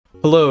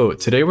Hello,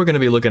 today we're going to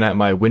be looking at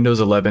my Windows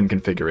 11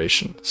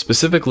 configuration,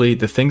 specifically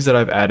the things that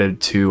I've added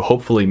to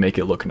hopefully make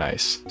it look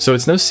nice. So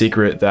it's no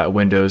secret that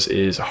Windows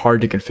is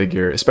hard to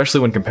configure, especially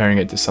when comparing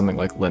it to something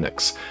like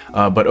Linux.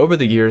 But over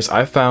the years,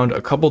 I've found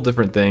a couple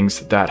different things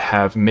that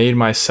have made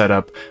my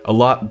setup a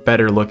lot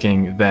better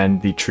looking than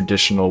the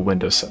traditional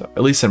Windows setup,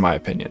 at least in my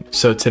opinion.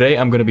 So today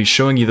I'm going to be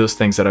showing you those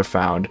things that I've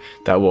found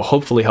that will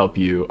hopefully help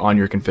you on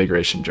your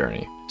configuration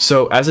journey.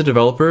 So as a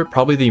developer,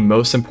 probably the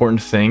most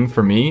important thing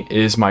for me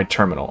is my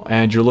terminal.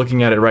 And you're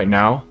looking at it right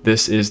now.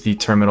 This is the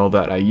terminal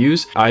that I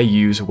use. I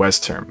use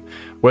Westterm.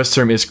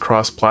 Westterm is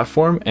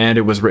cross-platform, and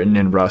it was written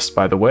in Rust,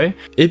 by the way.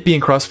 It being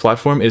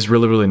cross-platform is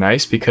really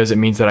nice because it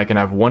means that I can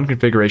have one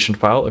configuration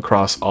file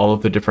across all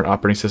of the different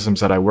operating systems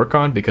that I work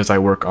on, because I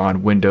work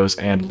on Windows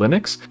and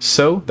Linux.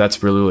 So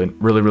that's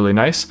really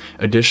nice.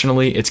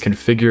 Additionally, it's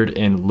configured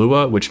in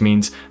Lua, which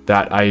means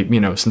that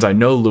since I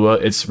know Lua,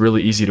 it's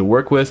really easy to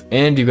work with,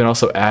 and you can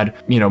also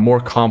add, more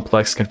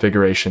complex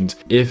configurations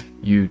if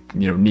you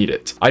need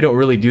it. I don't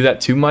really do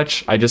that too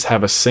much. I just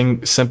have a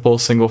simple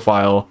single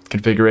file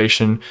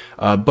configuration,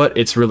 but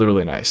it's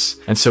really nice.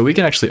 And so we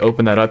can actually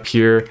open that up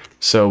here.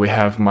 So we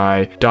have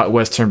my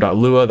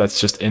 .westterm.lua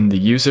that's just in the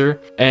user.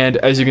 And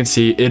as you can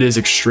see, it is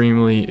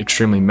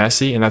extremely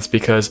messy. And that's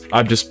because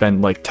I've just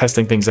been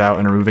testing things out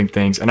and removing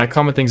things. And I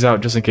comment things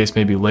out just in case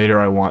maybe later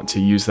I want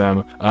to use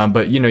them.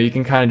 But you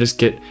can kind of just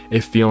get a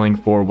feeling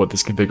for what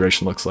this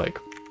configuration looks like.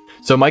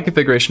 So my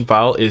configuration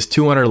file is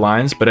 200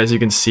 lines, but as you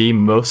can see,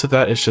 most of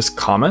that is just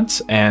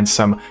comments and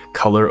some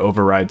color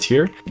overrides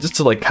here. Just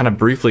to kind of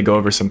briefly go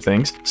over some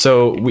things.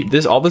 So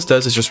all this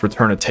does is just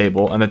return a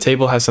table, and the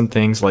table has some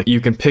things like you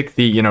can pick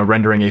the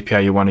rendering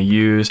API you want to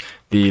use,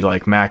 the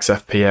max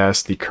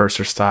FPS, the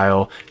cursor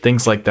style,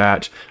 things like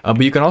that.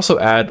 But you can also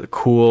add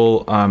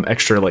cool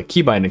extra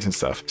key bindings and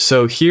stuff.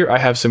 So here I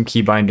have some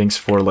key bindings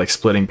for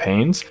splitting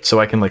panes.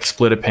 So I can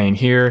split a pane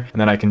here, and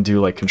then I can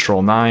do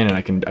Control 9, and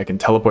I can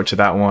teleport to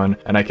that one,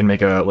 and I can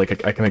make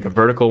a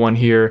vertical one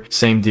here.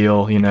 Same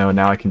deal,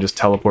 now I can just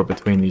teleport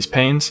between these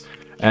panes.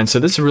 And so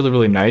this is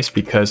really nice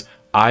because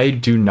I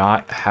do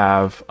not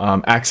have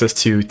access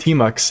to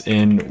tmux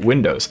in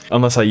Windows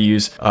unless I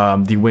use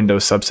the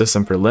Windows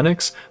subsystem for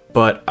Linux.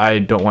 But I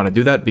don't want to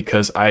do that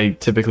because I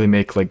typically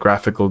make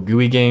graphical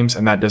GUI games,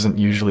 and that doesn't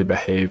usually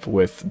behave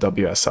with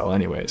WSL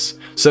anyways.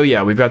 So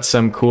yeah, we've got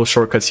some cool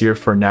shortcuts here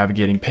for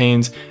navigating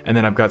panes, and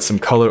then I've got some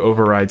color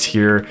overrides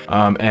here,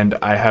 and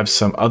I have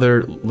some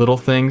other little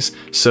things.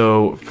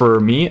 So for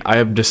me, I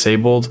have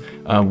disabled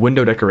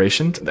window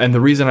decorations, and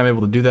the reason I'm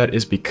able to do that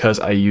is because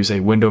I use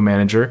a window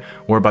manager.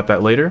 More about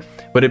that later,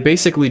 but it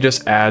basically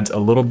just adds a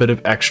little bit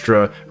of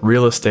extra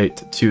real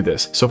estate to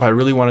this. So if I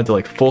really wanted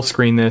to full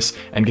screen this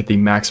and get the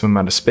maximum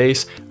amount of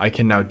space, I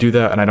can now do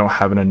that, and I don't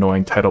have an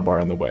annoying title bar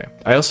in the way.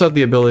 I also have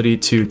the ability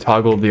to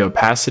toggle the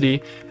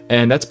opacity,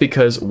 and that's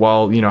because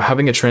while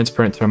having a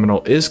transparent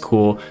terminal is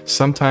cool,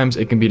 sometimes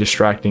it can be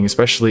distracting,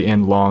 especially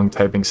in long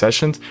typing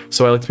sessions.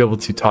 So I like to be able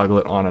to toggle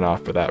it on and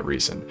off for that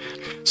reason.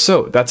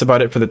 So that's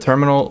about it for the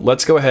terminal.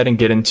 Let's go ahead and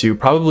get into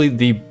probably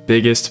the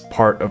biggest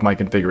part of my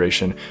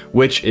configuration,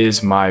 which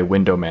is my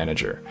window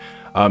manager.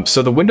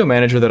 So the window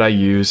manager that I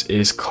use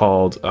is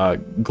called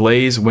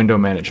Glaze Window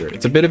Manager.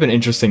 It's a bit of an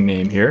interesting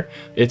name here.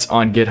 It's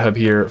on GitHub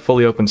here,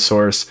 fully open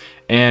source,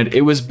 and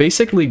it was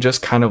basically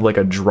just kind of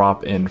a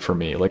drop-in for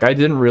me. I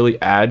didn't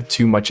really add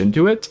too much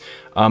into it.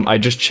 I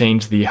just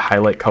changed the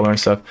highlight color and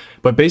stuff,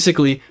 but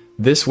basically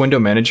this window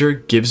manager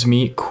gives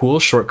me cool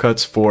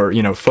shortcuts for,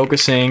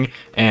 focusing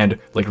and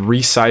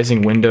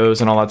resizing windows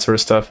and all that sort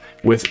of stuff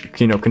with,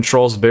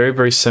 controls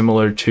very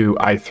similar to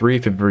i3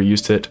 if you've ever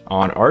used it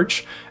on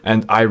Arch.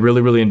 And I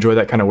really enjoy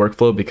that kind of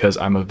workflow because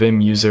I'm a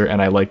Vim user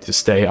and I like to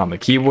stay on the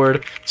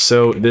keyboard.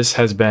 So this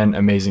has been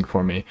amazing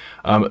for me.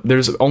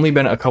 There's only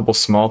been a couple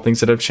small things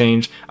that I've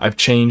changed. I've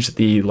changed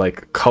the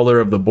color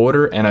of the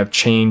border, and I've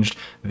changed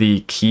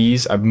the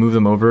keys. I've moved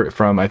them over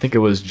from, I think it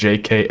was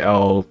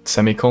JKL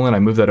semicolon. I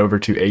moved that over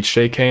to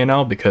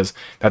HJKNL because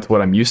that's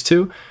what I'm used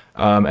to.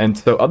 And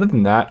so other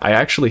than that, I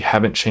actually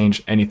haven't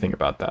changed anything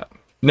about that.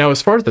 Now,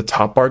 as far as the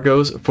top bar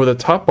goes, for the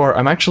top bar,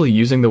 I'm actually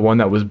using the one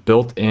that was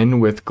built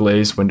in with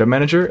Glaze Window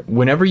Manager.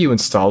 Whenever you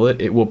install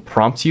it, it will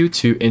prompt you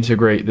to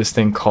integrate this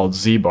thing called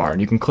ZBar, and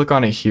you can click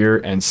on it here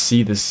and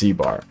see the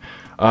ZBar.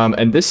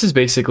 And this is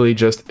basically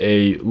just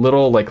a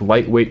little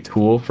lightweight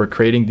tool for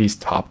creating these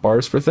top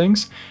bars for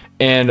things.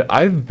 And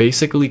I've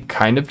basically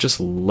kind of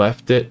just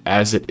left it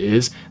as it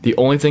is. The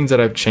only things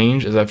that I've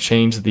changed is I've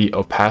changed the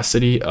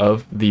opacity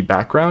of the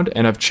background,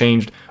 and I've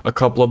changed a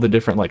couple of the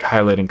different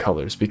highlighting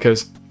colors,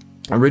 because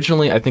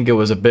originally, I think it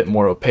was a bit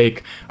more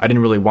opaque. I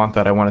didn't really want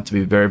that. I want it to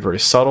be very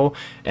subtle.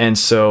 And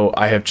so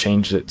I have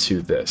changed it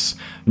to this.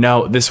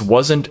 Now, this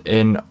isn't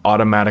a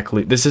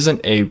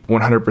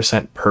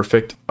 100%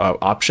 perfect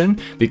option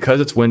because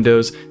it's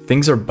Windows.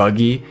 Things are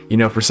buggy.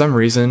 For some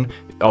reason,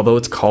 although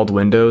it's called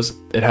Windows,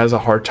 it has a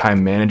hard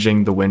time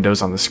managing the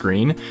windows on the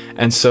screen.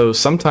 And so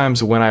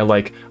sometimes when I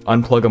like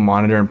unplug a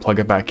monitor and plug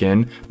it back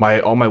in,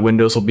 all my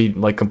windows will be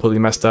like completely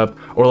messed up.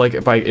 Or like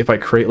if I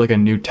create like a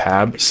new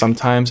tab,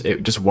 sometimes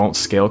it just won't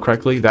scale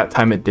correctly. That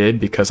time it did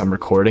because I'm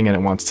recording and it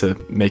wants to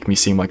make me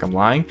seem like I'm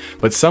lying.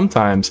 But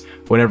sometimes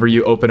whenever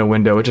you open a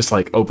window, it just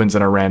like opens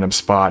in a random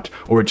spot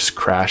or it just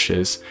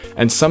crashes.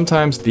 And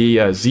sometimes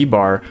the Z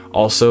bar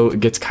also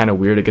gets kind of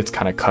weird. It gets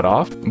kind of cut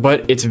off,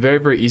 but it's very,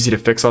 very easy to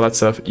fix all that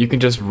stuff. You can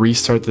just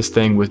restart this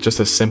thing with just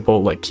a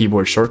simple like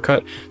keyboard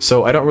shortcut.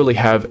 So I don't really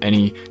have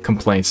any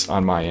complaints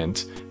on my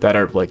end that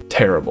are like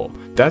terrible.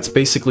 That's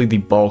basically the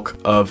bulk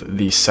of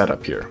the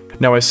setup here.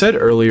 Now, I said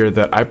earlier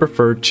that I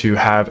prefer to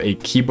have a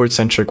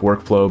keyboard-centric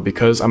workflow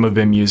because I'm a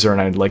Vim user and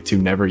I'd like to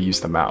never use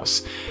the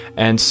mouse.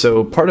 And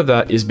so part of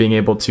that is being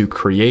able to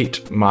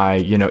create my,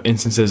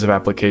 instances of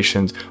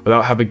applications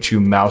without having to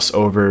mouse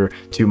over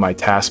to my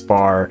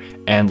taskbar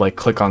and like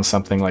click on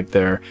something like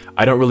there.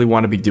 I don't really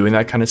want to be doing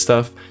that kind of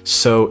stuff.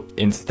 So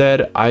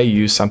instead, I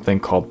use something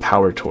called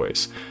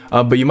PowerToys.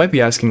 But you might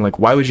be asking, like,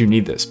 why would you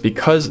need this?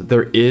 Because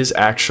there is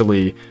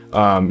actually,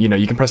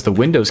 you can press the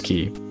Windows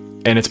key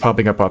and it's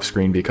popping up off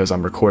screen because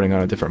I'm recording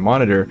on a different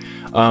monitor,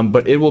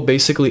 but it will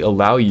basically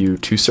allow you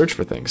to search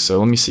for things. So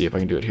let me see if I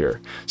can do it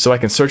here. So I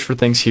can search for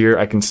things here.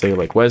 I can say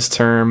like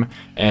WesTerm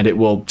and it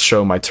will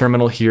show my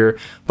terminal here.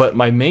 But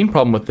my main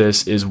problem with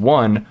this is,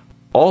 one,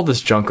 all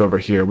this junk over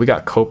here. We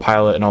got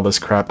Copilot and all this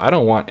crap. I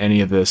don't want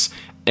any of this.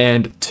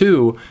 And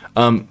two,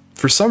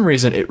 for some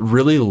reason, it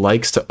really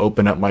likes to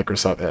open up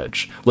Microsoft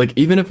Edge. Like,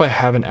 even if I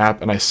have an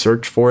app and I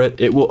search for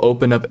it, it will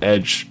open up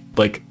Edge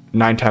like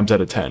 9 times out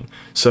of 10.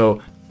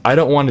 So I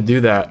don't want to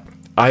do that.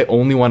 I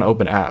only want to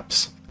open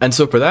apps. And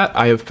so for that,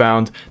 I have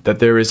found that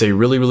there is a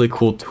really, really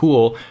cool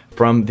tool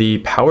from the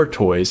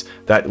PowerToys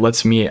that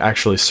lets me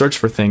actually search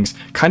for things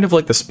kind of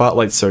like the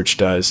Spotlight search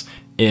does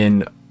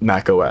in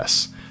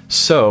macOS.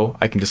 So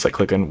I can just like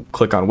click on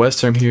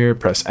WesTerm here,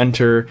 press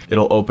enter,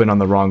 it'll open on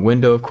the wrong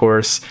window, of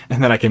course,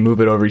 and then I can move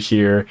it over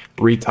here,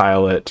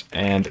 retile it,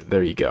 and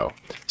there you go.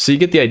 So you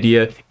get the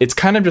idea. It's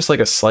kind of just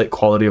like a slight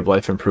quality of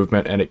life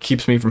improvement, and it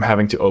keeps me from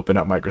having to open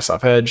up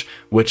Microsoft Edge,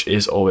 which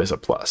is always a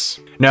plus.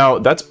 Now,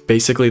 that's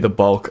basically the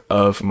bulk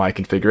of my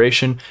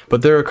configuration,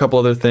 but there are a couple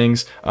other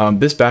things.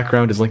 This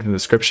background is linked in the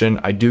description.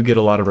 I do get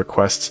a lot of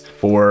requests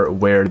for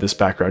where this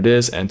background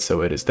is, and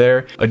so it is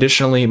there.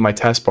 Additionally, my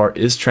taskbar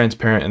is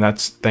transparent, and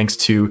that's thanks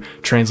to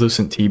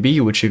Translucent TB,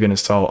 which you can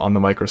install on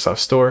the Microsoft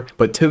Store.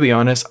 But to be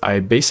honest,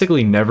 I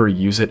basically never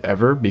use it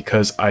ever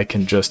because I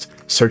can just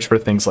search for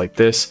things like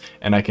this,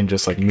 and I can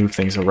just like move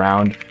things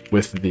around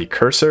with the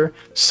cursor.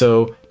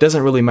 So it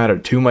doesn't really matter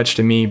too much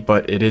to me,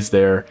 but it is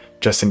there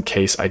just in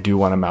case I do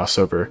want to mouse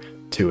over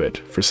to it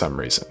for some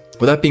reason.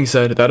 With that being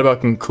said, that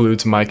about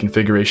concludes my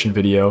configuration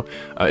video.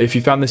 If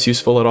you found this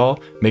useful at all,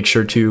 make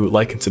sure to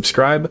like and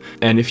subscribe.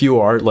 And if you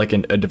are like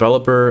a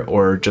developer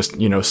or just,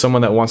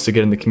 someone that wants to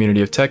get in the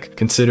community of tech,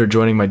 consider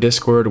joining my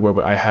Discord,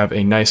 where I have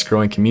a nice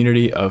growing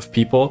community of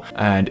people,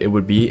 and it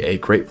would be a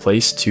great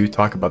place to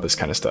talk about this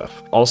kind of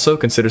stuff. Also,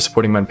 consider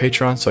supporting me on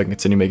Patreon so I can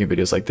continue making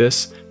videos like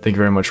this. Thank you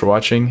very much for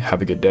watching.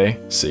 Have a good day.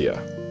 See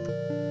ya.